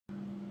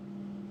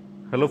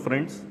Hello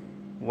friends,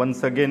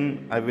 once again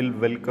I will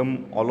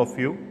welcome all of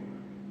you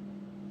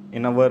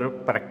in our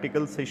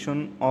practical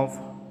session of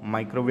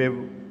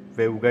microwave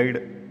waveguide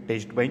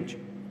test bench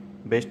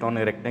based on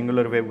a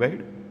rectangular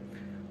waveguide.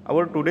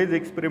 Our today's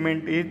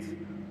experiment is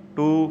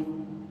to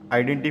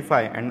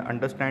identify and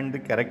understand the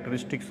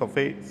characteristics of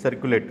a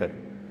circulator.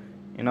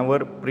 In our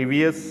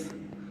previous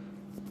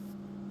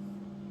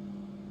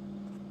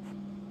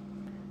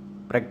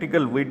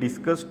practical we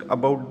discussed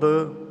about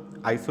the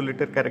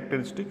isolator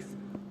characteristics.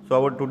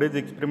 So our today's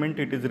experiment,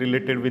 it is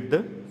related with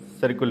the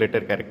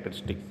circulator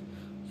characteristics.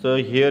 So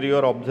here you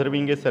are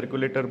observing a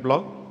circulator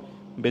block.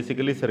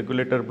 Basically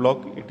circulator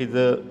block, it is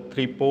a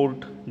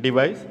 3-port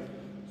device.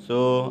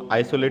 So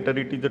isolator,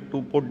 it is a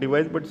 2-port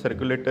device, but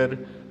circulator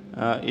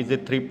is a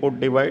 3-port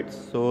device.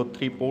 So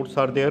 3 ports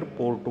are there,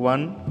 port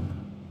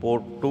 1,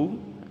 port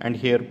 2 and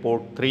here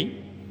port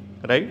 3,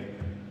 right?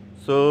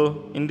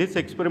 So in this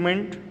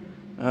experiment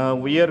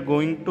we are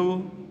going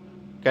to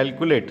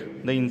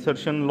calculate the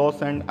insertion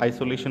loss and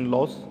isolation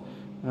loss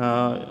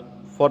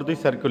for the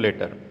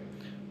circulator.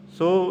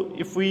 So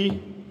if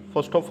we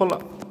first of all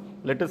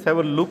let us have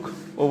a look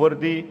over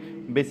the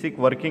basic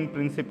working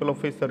principle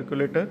of a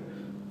circulator.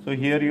 So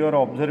here you are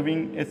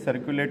observing a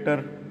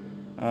circulator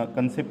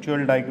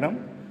conceptual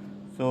diagram.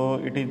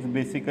 So it is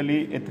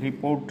basically a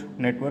 3-port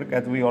network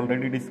as we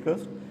already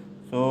discussed.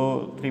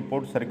 So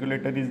 3-port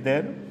circulator is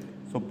there.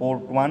 So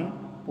port 1,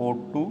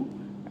 port 2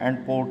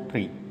 and port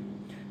 3.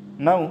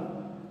 Now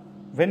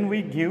when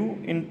we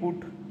give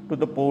input to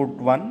the port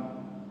 1,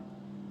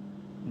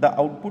 the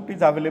output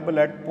is available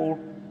at port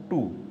 2,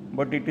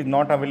 but it is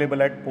not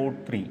available at port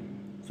 3.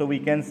 So we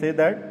can say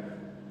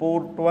that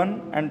port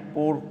 1 and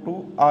port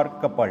 2 are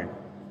coupled.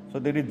 So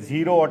there is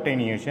zero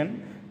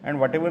attenuation, and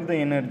whatever the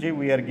energy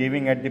we are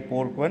giving at the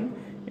port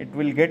 1, it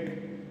will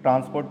get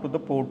transferred to the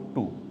port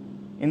 2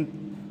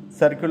 in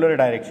circular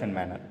direction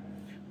manner.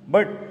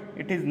 But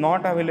it is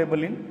not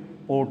available in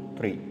port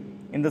 3.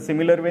 In the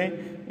similar way,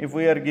 if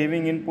we are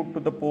giving input to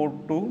the port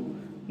 2,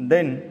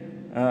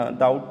 then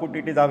the output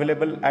it is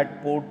available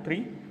at port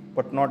 3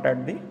 but not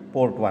at the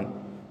port 1.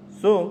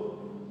 So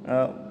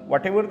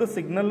whatever the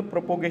signal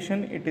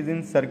propagation, it is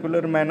in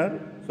circular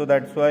manner. So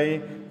that's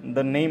why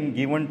the name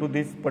given to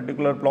this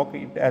particular block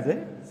it as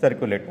a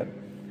circulator.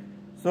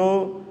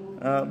 So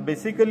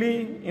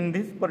basically in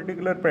this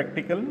particular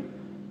practical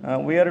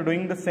we are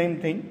doing the same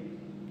thing.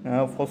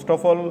 First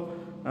of all,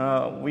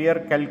 we are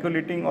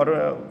calculating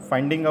or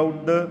finding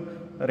out the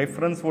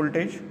reference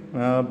voltage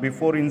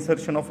before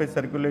insertion of a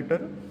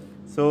circulator.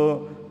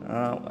 So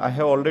I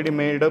have already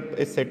made up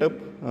a setup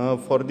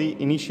for the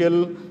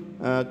initial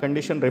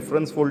condition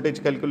reference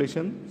voltage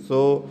calculation.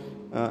 So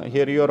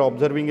here you are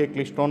observing a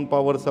klystron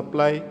power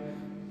supply,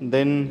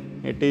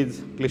 then it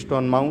is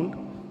klystron mount,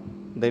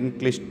 then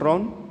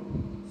klystron.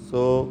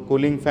 So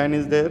cooling fan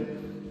is there.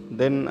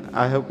 Then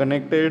I have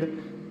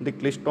connected the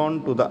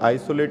klystron to the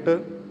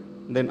isolator.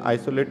 Then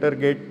isolator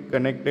get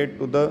connected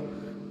to the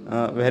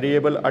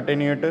variable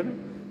attenuator.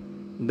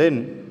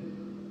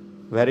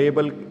 Then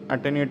variable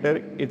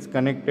attenuator is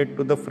connected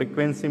to the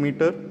frequency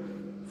meter.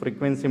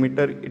 Frequency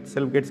meter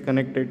itself gets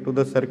connected to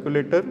the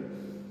circulator,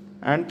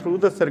 and through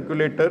the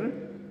circulator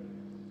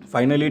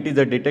finally it is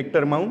a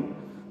detector mount.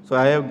 So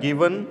I have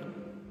given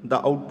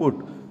the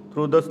output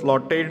through the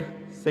slotted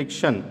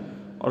section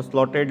or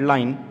slotted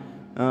line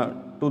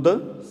to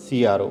the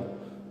CRO.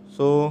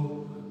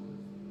 So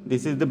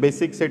this is the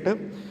basic setup.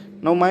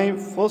 Now my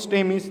first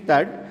aim is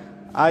that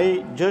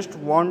I just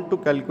want to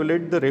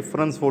calculate the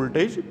reference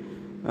voltage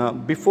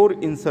before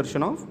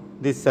insertion of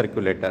this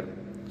circulator.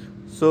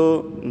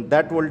 So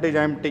that voltage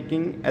I am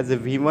taking as a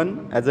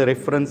V1 as a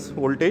reference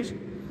voltage,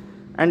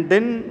 and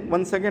then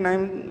once again I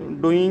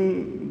am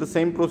doing the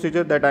same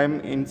procedure that I am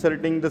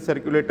inserting the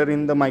circulator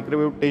in the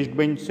microwave test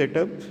bench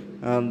setup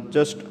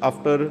just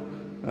after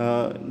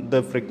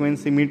the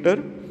frequency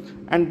meter.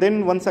 And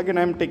then once again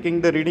I am taking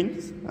the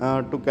readings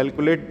to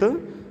calculate the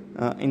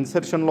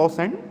insertion loss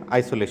and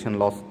isolation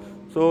loss.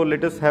 So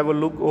let us have a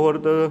look over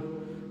the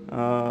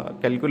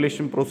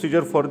calculation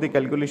procedure for the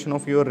calculation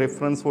of your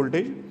reference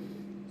voltage.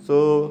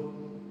 So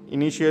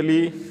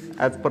initially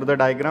as per the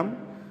diagram,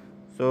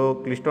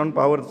 so klystron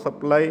power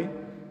supply,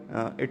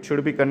 it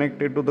should be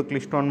connected to the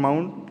klystron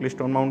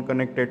mount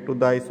connected to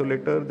the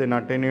isolator, then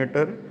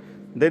attenuator,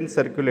 then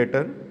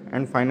circulator,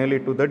 and finally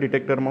to the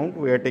detector mount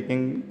we are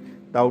taking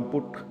the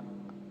output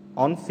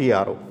on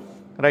CRO,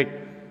 right?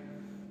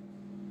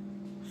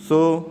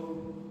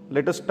 So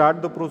let us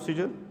start the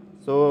procedure.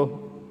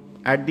 So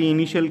at the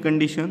initial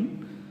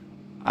condition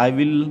I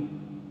will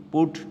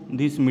put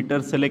this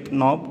meter select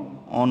knob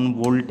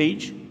on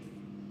voltage,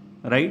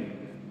 right?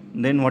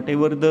 Then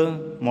whatever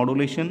the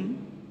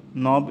modulation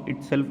knob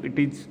itself, it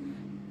is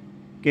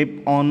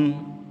kept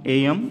on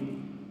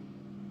AM,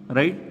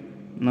 right?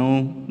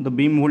 Now the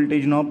beam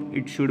voltage knob,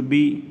 it should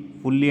be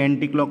fully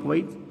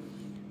anti-clockwise.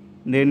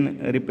 Then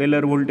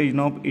repeller voltage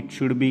knob, it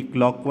should be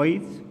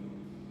clockwise.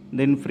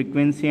 Then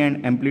frequency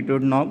and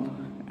amplitude knob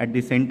at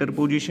the center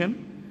position,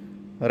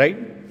 right?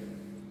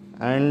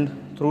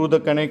 And through the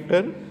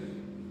connector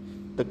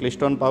The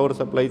klystron power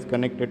supply is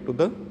connected to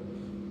the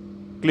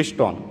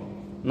klystron.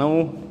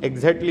 Now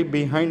exactly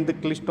behind the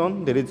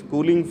klystron there is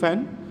cooling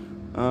fan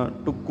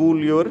to cool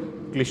your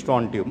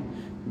klystron tube,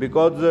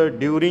 because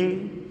during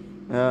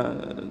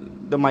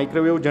the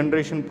microwave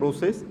generation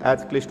process,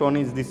 as klystron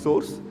is the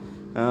source,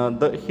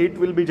 the heat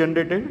will be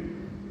generated,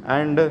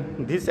 and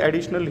this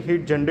additional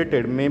heat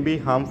generated may be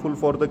harmful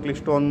for the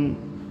klystron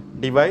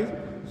device.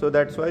 So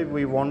that's why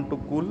we want to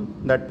cool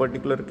that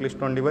particular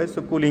klystron device.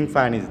 So cooling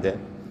fan is there,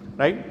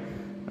 right?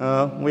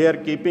 We are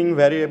keeping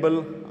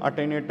variable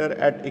attenuator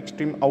at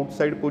extreme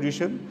outside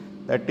position,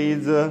 that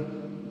is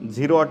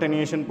zero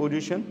attenuation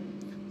position.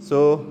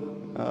 So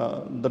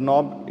the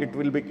knob, it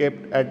will be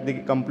kept at the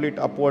complete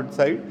upward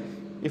side.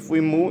 If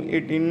we move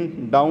it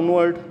in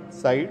downward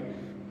side,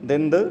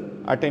 then the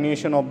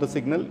attenuation of the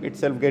signal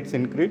itself gets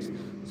increased.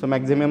 So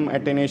maximum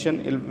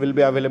attenuation will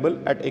be available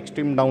at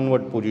extreme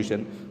downward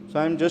position. So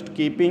I am just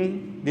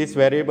keeping this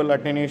variable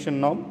attenuation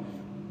knob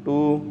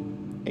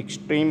to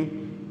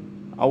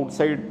extreme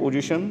outside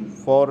position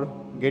for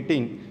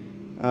getting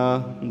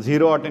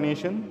zero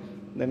attenuation.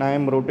 Then I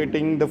am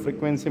rotating the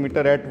frequency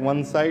meter at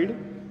one side,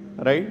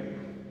 right?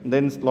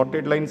 Then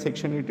slotted line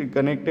section it is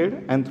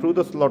connected, and through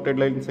the slotted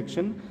line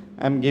section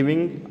I am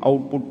giving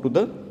output to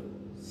the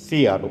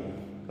CRO,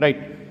 right?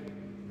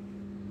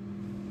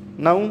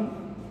 Now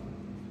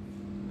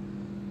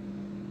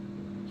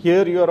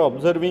here you are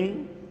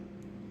observing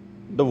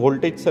the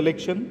voltage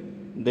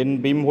selection,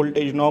 then beam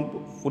voltage knob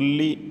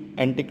fully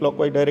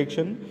anti-clockwise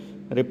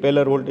direction,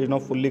 repeller voltage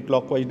knob fully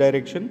clockwise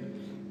direction,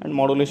 and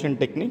modulation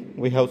technique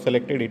we have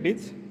selected, it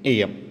is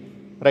AM,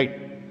 right?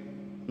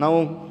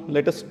 Now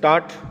let us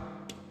start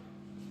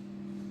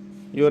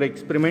your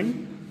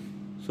experiment.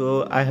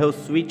 So I have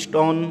switched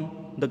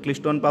on the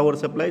klystron power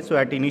supply. So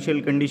at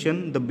initial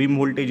condition the beam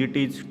voltage it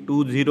is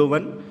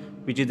 201,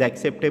 which is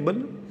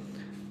acceptable.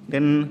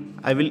 Then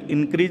I will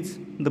increase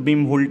the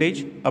beam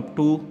voltage up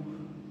to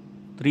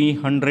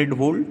 300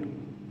 volt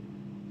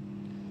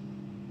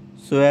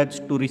so as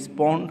to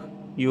respond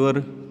your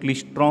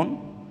klystron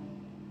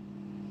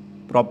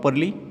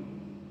properly.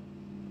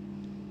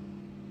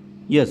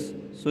 Yes,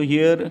 so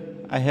here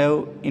I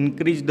have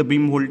increased the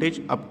beam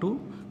voltage up to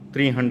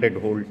 300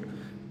 volt.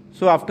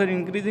 So after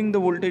increasing the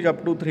voltage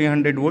up to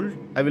 300 volt,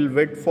 I will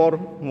wait for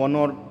 1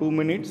 or 2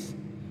 minutes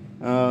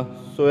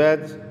so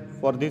as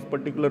for this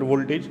particular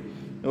voltage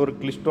your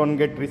klystron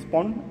get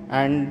respond,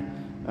 and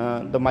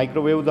the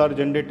microwaves are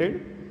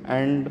generated,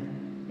 and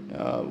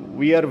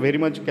we are very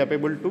much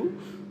capable to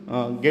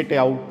get a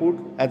output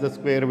as a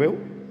square wave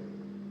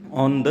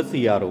on the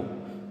CRO.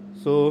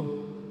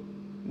 So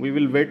we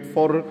will wait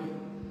for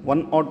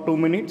 1 or 2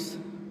 minutes.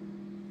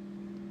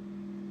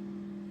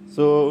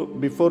 So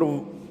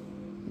before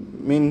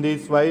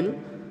this while,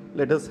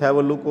 let us have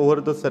a look over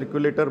the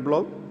circulator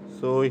block.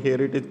 So here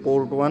it is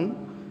port 1,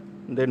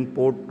 then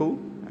port 2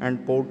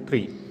 and port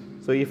 3.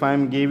 So if I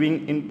am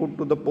giving input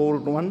to the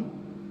port 1,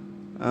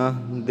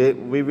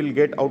 we will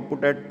get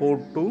output at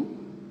port 2,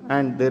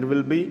 and there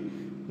will be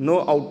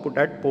no output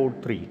at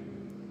port 3.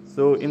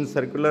 So in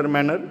circular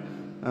manner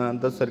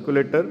the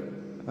circulator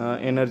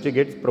energy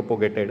gets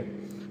propagated.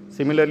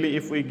 Similarly,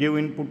 if we give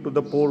input to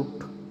the port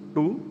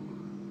 2,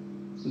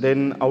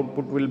 then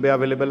output will be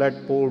available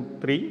at port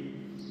 3,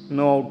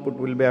 no output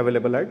will be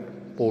available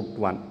at port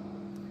 1.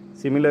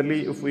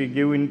 Similarly, if we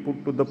give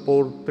input to the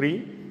port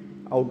 3,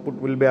 output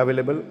will be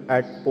available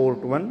at port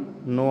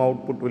 1, no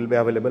output will be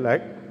available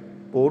at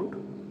port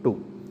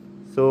 2.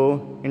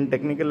 So in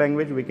technical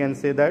language we can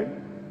say that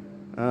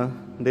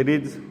there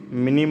is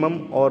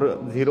minimum or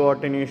zero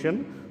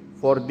attenuation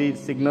for the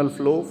signal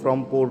flow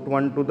from port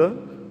 1 to the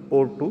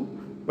port 2,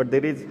 but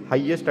there is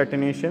highest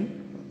attenuation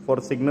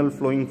for signal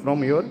flowing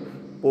from your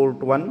port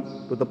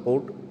 1 to the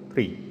port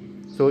 3.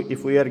 So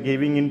if we are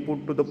giving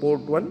input to the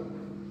port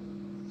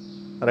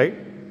 1, right,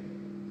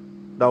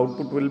 the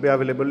output will be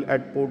available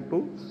at port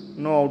 2,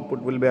 no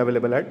output will be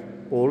available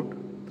at port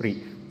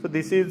 3. So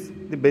this is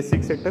the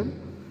basic setup.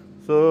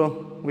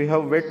 So we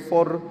have wait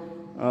for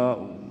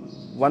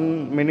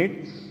 1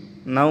 minute.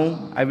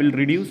 Now I will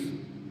reduce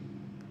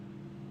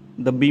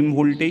the beam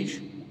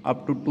voltage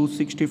up to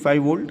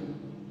 265 volt.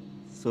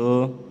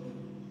 So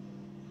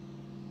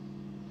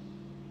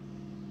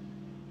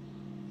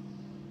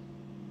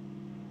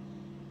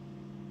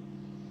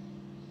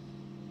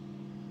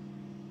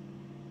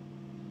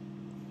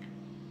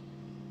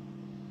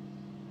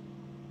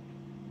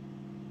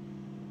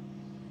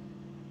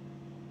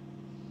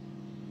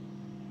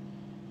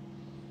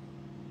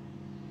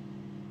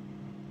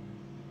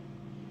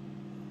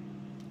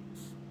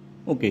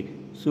okay,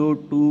 so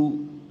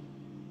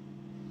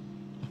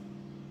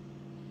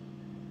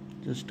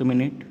just a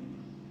minute.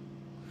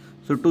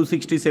 So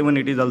 267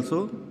 it is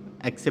also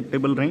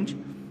acceptable range,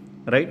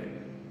 right?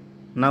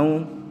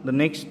 Now the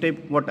next step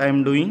what I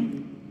am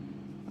doing,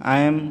 I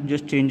am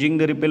just changing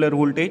the repeller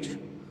voltage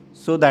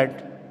so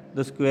that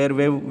the square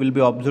wave will be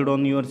observed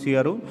on your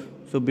CRO.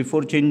 So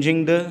before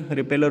changing the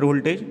repeller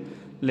voltage,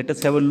 let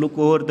us have a look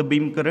over the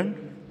beam current.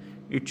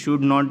 It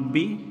should not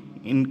be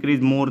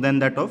increased more than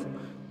that of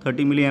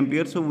 30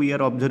 milliampere. So we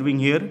are observing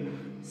here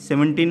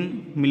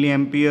 17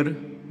 milliampere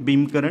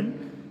beam current.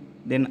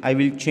 Then I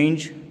will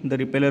change the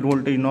repeller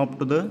voltage knob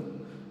to the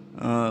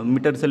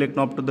meter select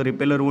knob to the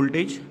repeller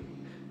voltage.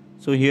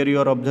 So here you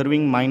are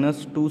observing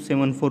minus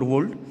 274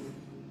 volt.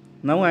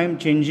 Now I am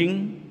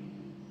changing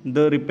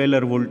the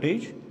repeller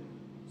voltage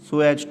so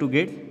as to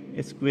get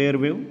a square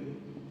wave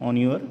on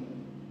your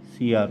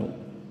CRO.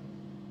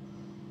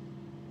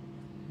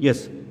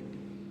 Yes.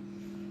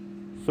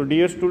 So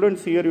dear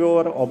students, here you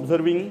are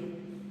observing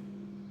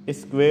a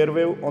square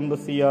wave on the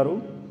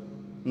CRO.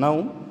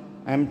 Now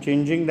I am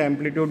changing the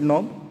amplitude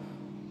knob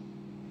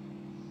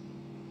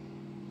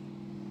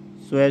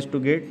so as to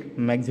get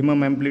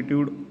maximum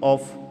amplitude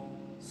of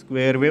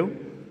square wave,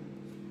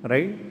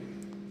 right?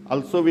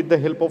 Also with the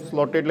help of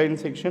slotted line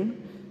section,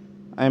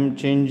 I am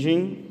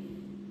changing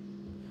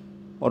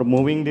or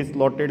moving this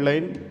slotted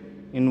line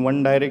in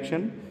one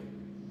direction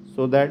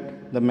so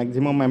that the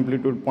maximum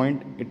amplitude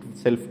point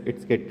itself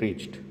get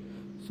reached.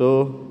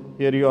 So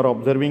here you are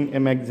observing a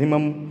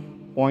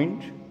maximum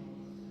point,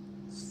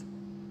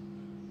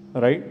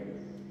 right?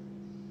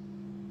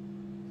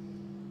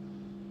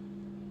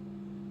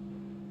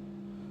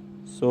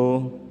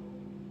 So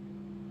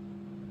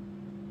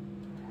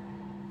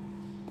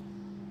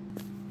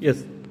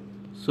yes,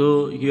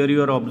 so here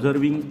you are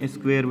observing a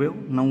square wave.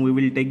 Now we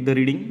will take the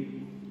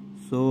reading.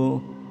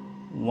 So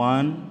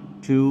 1,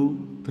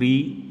 2,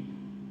 3,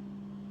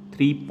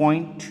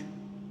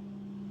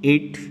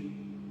 3.8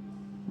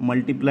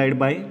 multiplied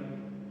by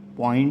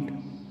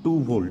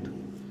 0.2 volt.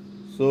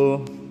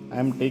 So I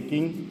am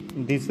taking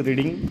this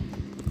reading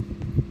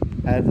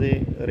as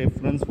a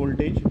reference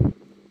voltage.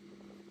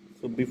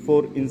 So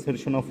before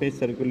insertion of a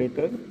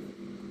circulator,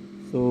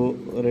 so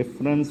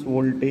reference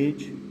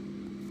voltage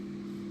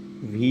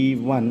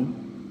V1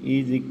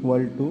 is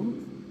equal to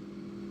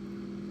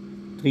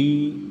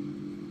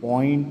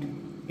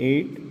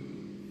 3.8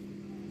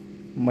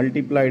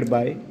 multiplied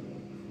by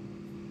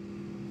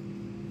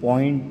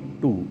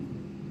 0.2,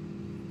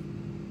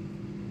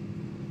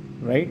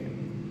 right?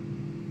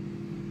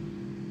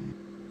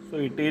 So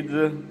it is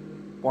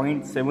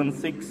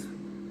 0.76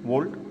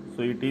 volt.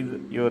 So it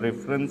is your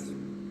reference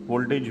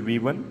voltage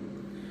V1.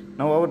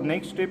 Now our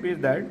next step is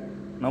that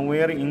now we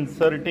are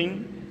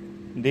inserting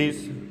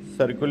this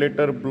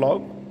circulator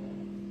block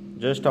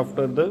just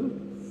after the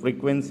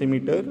frequency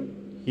meter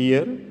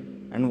here,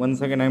 and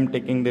once again I am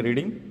taking the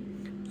reading.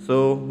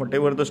 So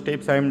whatever the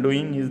steps I am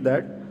doing is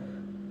that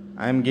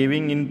I am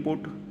giving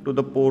input to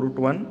the port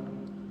 1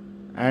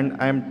 and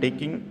I am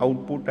taking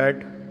output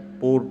at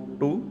port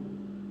 2,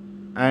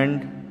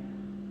 and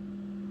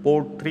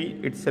port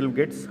 3 itself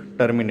gets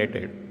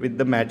terminated with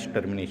the match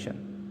termination,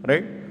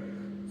 right?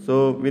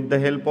 So with the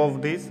help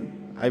of this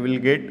I will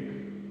get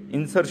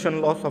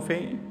insertion loss of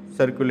a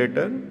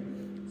circulator.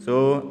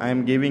 So I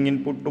am giving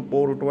input to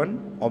port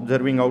 1,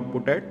 observing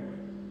output at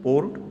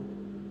port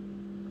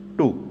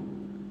 2,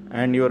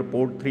 and your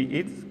port 3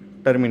 is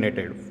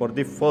terminated for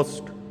the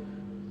first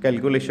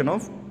calculation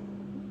of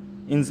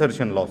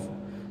insertion loss.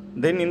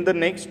 Then in the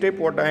next step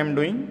what I am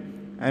doing,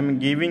 I am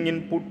giving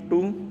input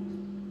to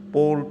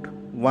port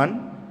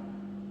 1.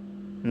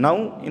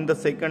 Now in the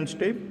second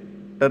step,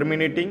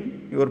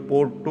 terminating your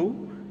port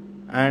 2,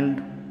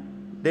 and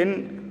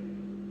then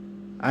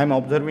I am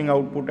observing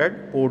output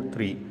at port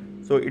 3.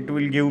 So it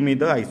will give me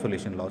the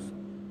isolation loss.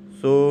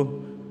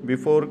 So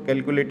before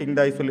calculating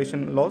the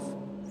isolation loss,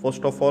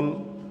 first of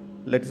all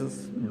let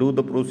us do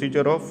the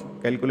procedure of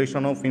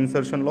calculation of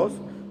insertion loss.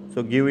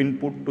 So give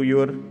input to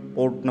your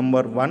port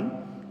number 1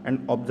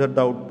 and observe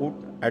the output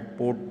at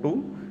port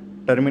 2,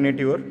 terminate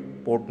your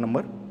port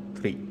number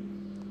 3.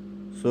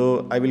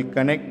 So I will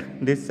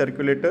connect this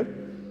circulator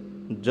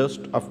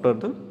just after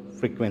the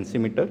frequency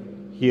meter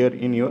here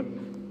in your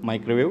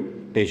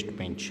microwave test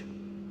bench.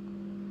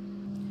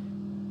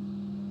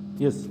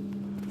 Yes,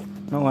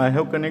 now I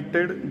have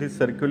connected this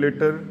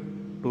circulator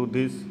to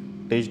this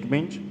test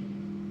bench.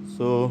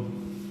 So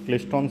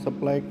klystron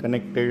supply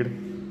connected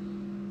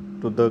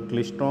to the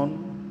klystron,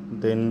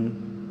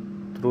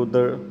 then through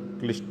the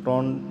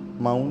klystron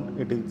mount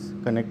it is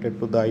connected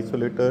to the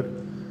isolator,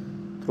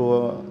 through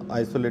a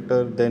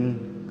isolator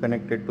then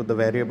connected to the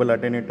variable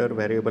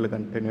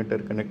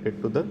attenuator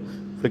connected to the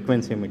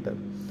frequency meter.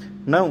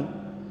 Now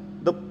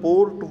the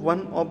port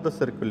 1 of the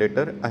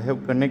circulator I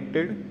have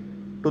connected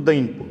to the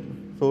input,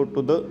 so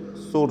to the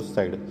source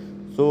side.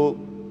 So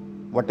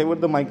whatever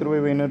the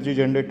microwave energy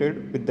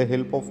generated with the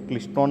help of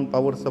klystron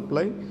power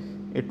supply,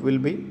 it will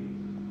be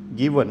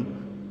given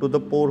to the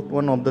port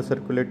 1 of the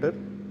circulator,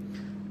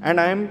 and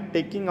I am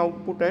taking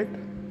output at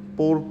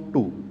port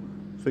 2.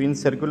 So in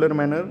circular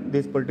manner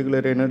this particular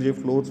energy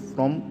flows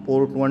from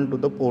port 1 to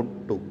the port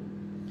 2.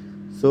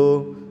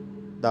 So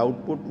the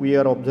output we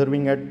are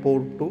observing at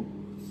port 2.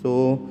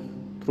 So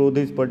through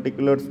this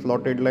particular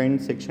slotted line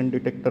section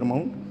detector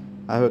mount,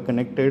 I have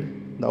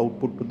connected the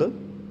output to the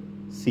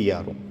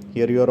CRO.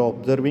 Here you are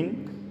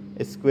observing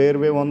a square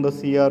wave on the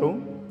CRO,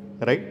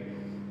 right?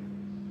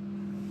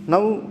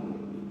 Now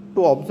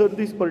to observe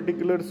this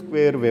particular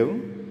square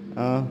wave,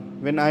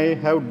 when I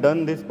have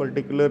done this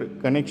particular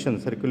connection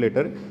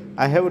circulator,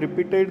 I have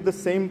repeated the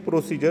same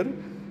procedure,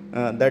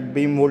 that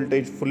beam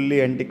voltage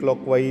fully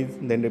anti-clockwise,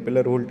 then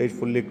repeller voltage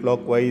fully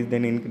clockwise,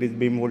 then increase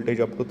beam voltage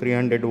up to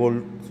 300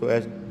 volt, so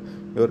as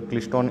your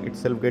klystron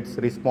itself gets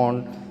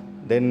respond.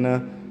 Then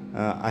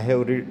I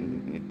have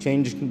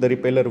changed the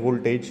repeller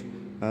voltage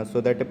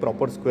so that a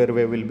proper square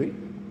wave will be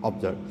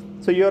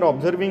observed. So you are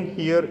observing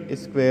here a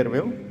square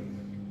wave.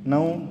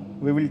 Now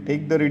we will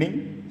take the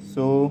reading.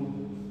 So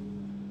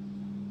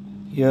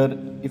here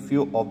if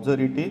you observe,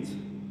 it is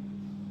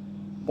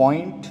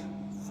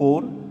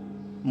 0.4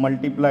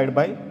 multiplied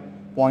by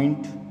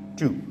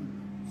 0.2.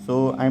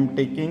 So I am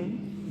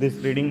taking this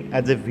reading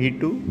as a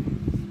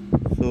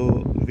V2.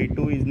 So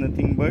V2 is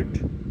nothing but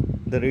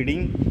the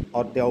reading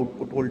or the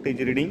output voltage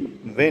reading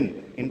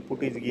when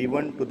input is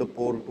given to the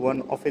port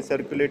 1 of a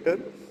circulator,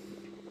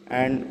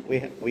 and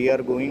we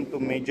are going to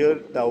measure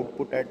the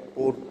output at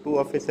port 2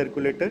 of a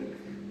circulator,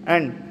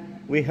 and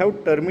we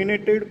have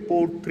terminated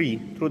port 3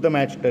 through the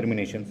match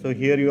termination. So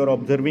here you are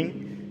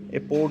observing a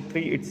port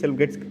 3 itself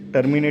gets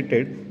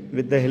terminated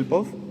with the help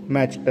of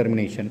match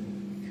termination.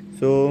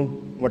 So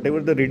whatever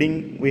the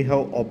reading we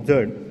have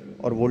observed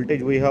or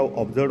voltage we have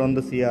observed on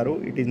the CRO,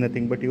 it is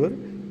nothing but your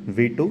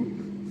V2.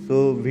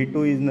 So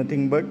V2 is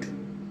nothing but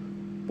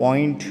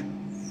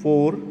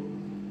 0.4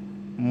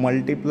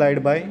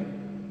 multiplied by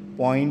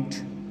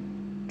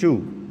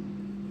 0.2.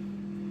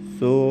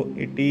 So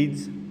it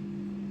is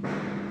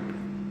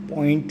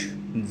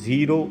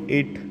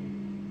 0.08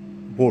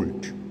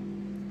 volt,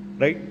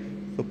 right?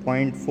 So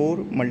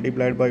 0.4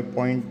 multiplied by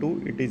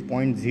 0.2, it is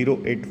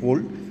 0.08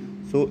 volt.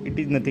 So it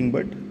is nothing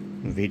but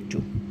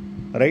V2,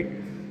 right?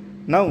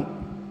 Now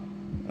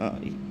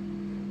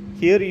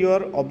here you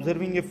are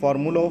observing a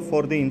formula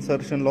for the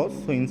insertion loss.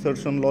 So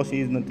insertion loss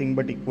is nothing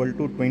but equal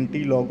to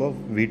 20 log of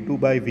V2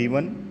 by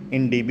V1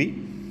 in dB.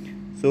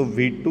 So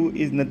V2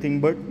 is nothing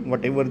but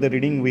whatever the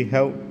reading we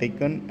have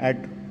taken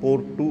at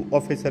port 2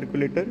 of a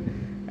circulator,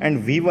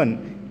 and V1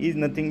 is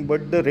nothing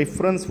but the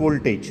reference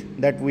voltage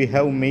that we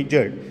have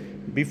measured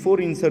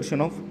before insertion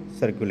of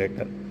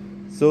circulator.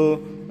 So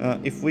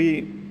if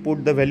we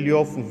put the value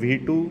of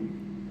V2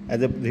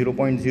 as a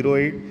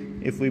 0.08,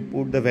 if we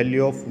put the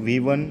value of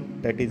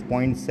V1, that is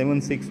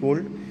 0.76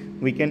 volt,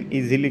 we can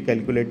easily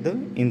calculate the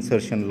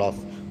insertion loss.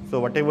 So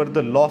whatever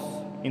the loss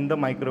in the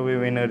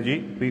microwave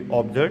energy we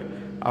observed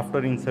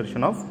after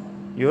insertion of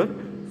your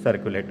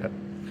circulator.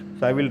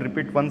 So I will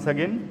repeat once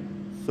again.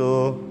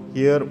 So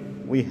here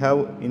we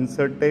have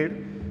inserted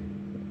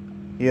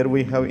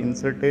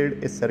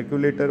a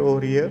circulator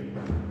over here,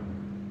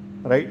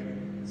 right?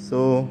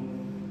 So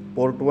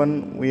port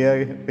 1 we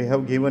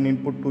have given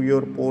input to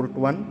your port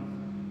 1,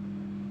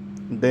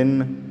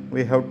 then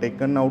we have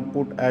taken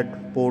output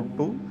at port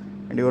 2,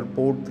 and your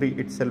port 3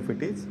 itself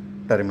it is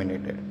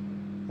terminated,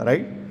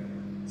 right?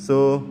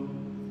 So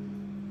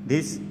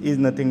this is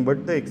nothing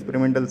but the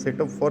experimental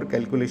setup for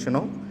calculation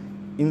of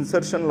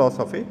insertion loss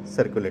of a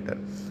circulator.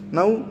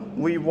 Now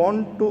we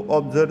want to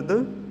observe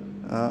the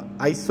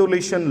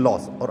isolation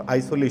loss or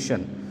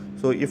isolation.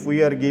 So if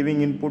we are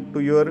giving input to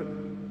your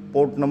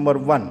port number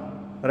 1,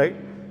 right?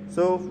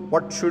 So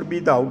what should be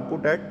the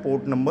output at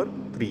port number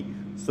 3?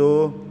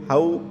 So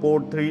how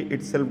port 3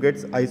 itself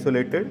gets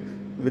isolated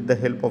with the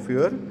help of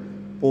your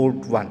port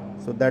 1.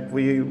 So that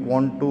we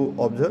want to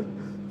observe.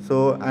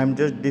 So I am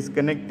just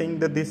disconnecting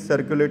this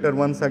circulator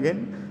once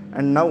again,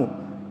 and now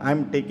I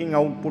am taking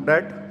output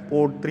at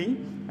port 3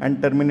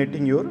 and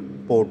terminating your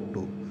port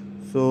 2.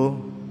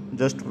 So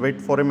just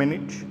wait for a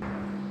minute.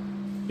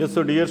 Yes,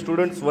 so dear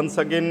students, once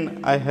again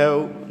I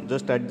have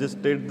just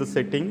adjusted the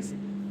settings.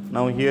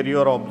 Now here you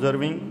are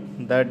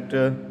observing that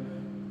to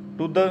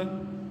the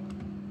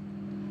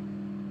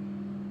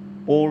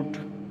port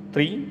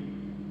 3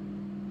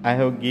 I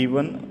have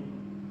given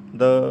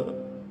the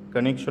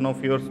connection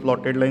of your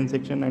slotted line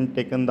section and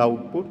taken the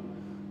output,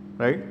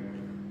 right?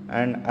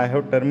 And I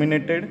have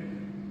terminated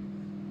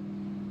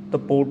the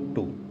port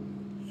 2.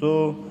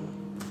 So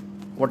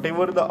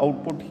whatever the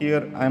output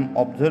here I am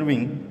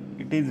observing,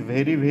 it is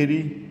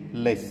very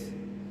less.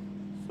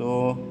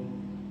 So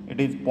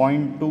it is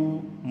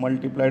 0.2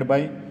 multiplied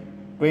by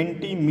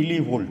 20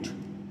 millivolt,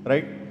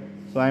 right?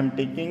 So I am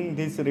taking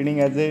this reading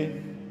as a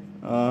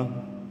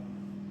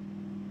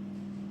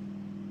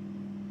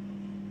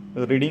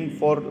reading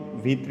for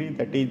V3,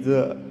 that is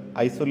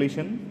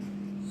isolation.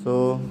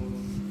 So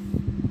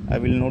I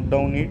will note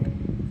down it.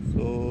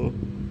 So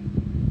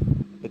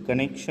the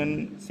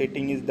connection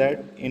setting is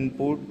that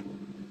input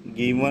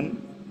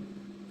given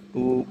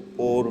to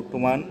port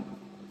 1,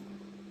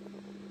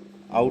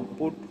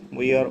 output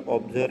we are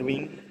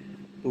observing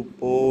to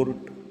port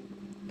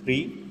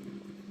 3,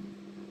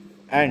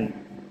 and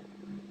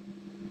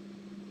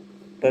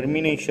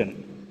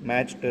termination,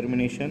 match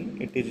termination,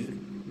 it is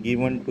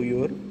given to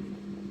your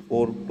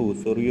port 2.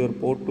 So your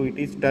port 2 it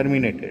is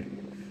terminated.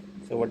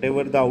 So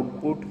whatever the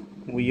output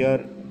we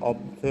are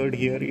observed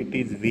here, it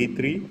is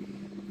V3,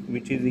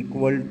 which is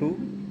equal to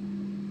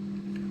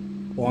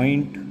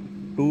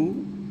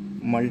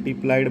 0.2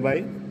 multiplied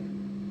by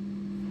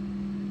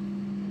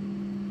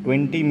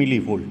 20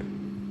 millivolt.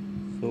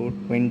 So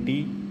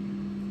 20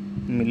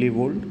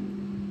 millivolt.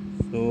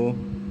 So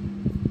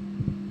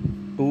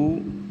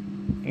 2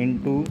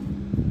 into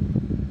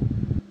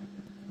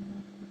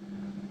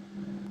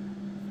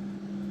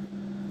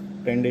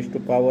 10 raised to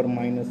power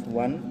minus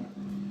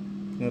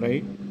 1,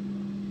 right,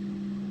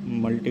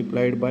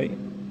 multiplied by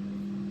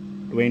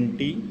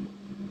 20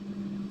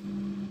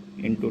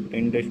 into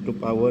 10 raised to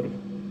power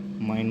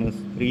minus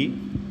 3.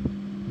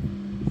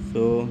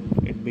 So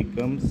it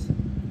becomes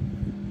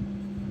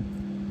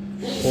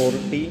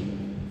 40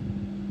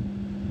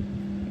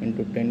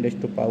 into 10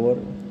 raised to power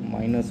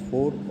minus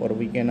 4, or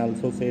we can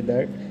also say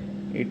that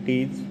it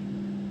is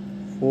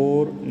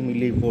 4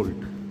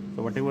 millivolt.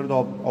 So whatever the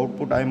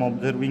output I am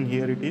observing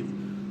here, it is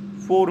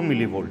 4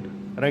 millivolt,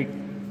 right?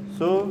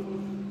 So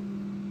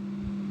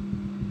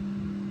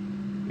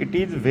it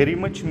is very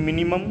much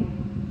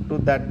minimum to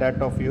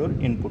that of your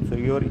input. So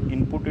your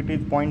input, it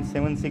is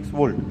 0.76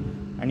 volt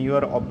and you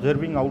are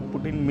observing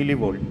output in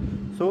millivolt.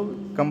 So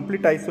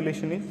complete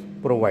isolation is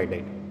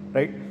provided,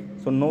 right?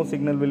 So no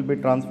signal will be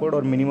transferred,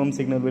 or minimum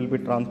signal will be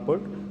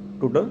transferred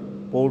to the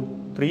port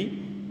 3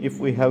 if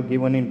we have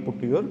given input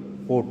to your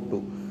port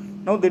 2.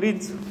 Now there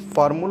is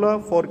formula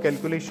for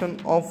calculation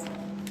of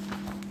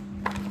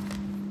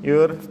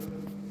your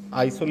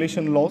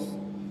isolation loss.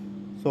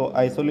 So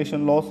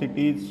isolation loss, it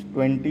is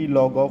 20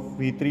 log of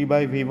V3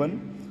 by V1.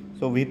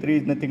 So V3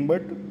 is nothing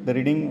but the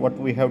reading what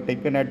we have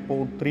taken at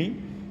port 3.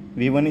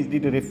 V1 is the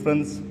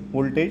reference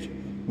voltage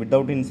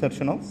without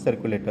insertion of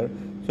circulator.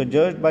 So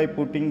just by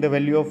putting the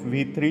value of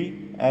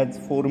V3 as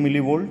 4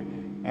 millivolt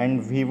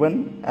and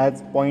V1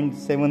 as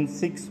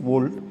 0.76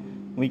 volt,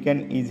 we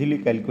can easily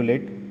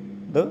calculate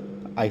the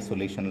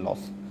isolation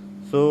loss.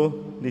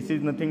 So this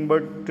is nothing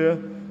but the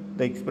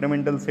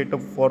experimental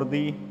setup for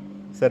the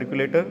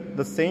circulator.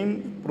 The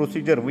same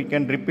procedure we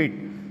can repeat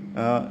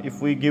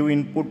if we give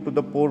input to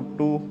the port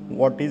 2,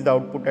 what is the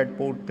output at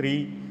port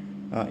 3,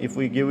 if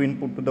we give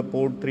input to the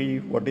port 3,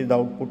 what is the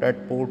output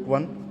at port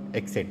 1,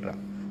 etc.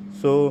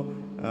 So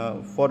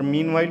for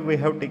meanwhile we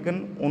have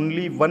taken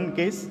only one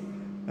case,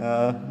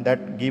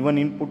 that given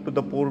input to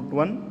the port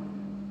 1.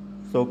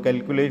 So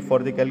calculate for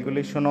the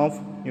calculation of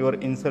your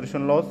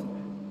insertion loss,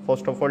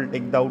 first of all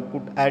take the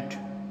output at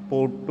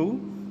port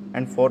 2,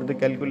 and for the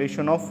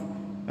calculation of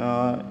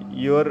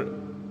your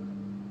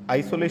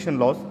isolation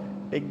loss,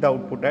 take the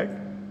output at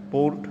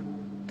port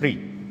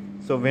 3.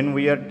 So when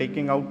we are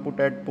taking output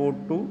at port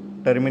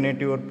 2,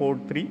 terminate your port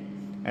 3,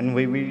 and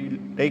we will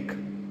take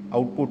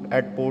output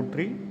at port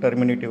 3,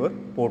 terminate your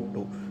port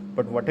 2.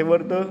 But whatever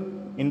the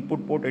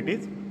input port, it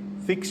is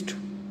fixed,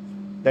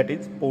 that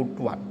is port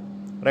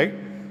 1, right?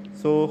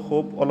 So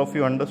hope all of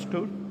you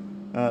understood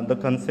the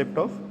concept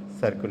of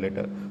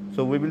circulator.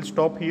 So we will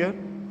stop here.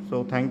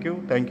 So thank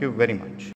you very much.